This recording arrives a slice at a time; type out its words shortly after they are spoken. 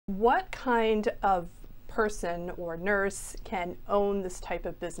What kind of person or nurse can own this type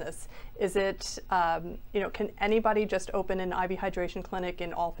of business? Is it, can anybody just open an IV hydration clinic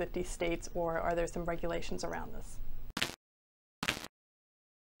in all 50 states, or are there some regulations around this?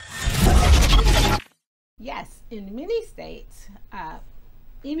 Yes, in many states,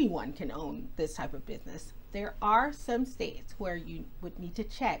 anyone can own this type of business. There are some states where you would need to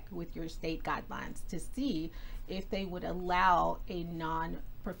check with your state guidelines to see if they would allow a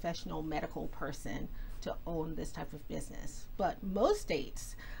non-professional medical person to own this type of business. But most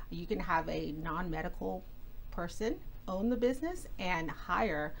states, you can have a non-medical person own the business and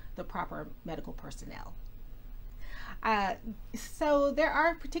hire the proper medical personnel. So there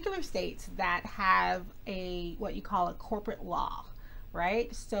are particular states that have what you call a corporate law,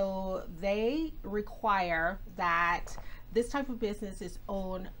 right? So they require that this type of business is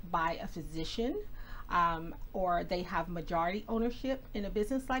owned by a physician, or they have majority ownership in a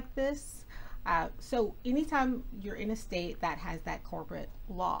business like this. So anytime you're in a state that has that corporate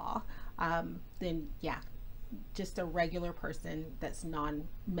law, then yeah, just a regular person that's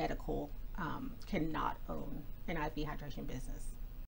non-medical cannot own an IV hydration business.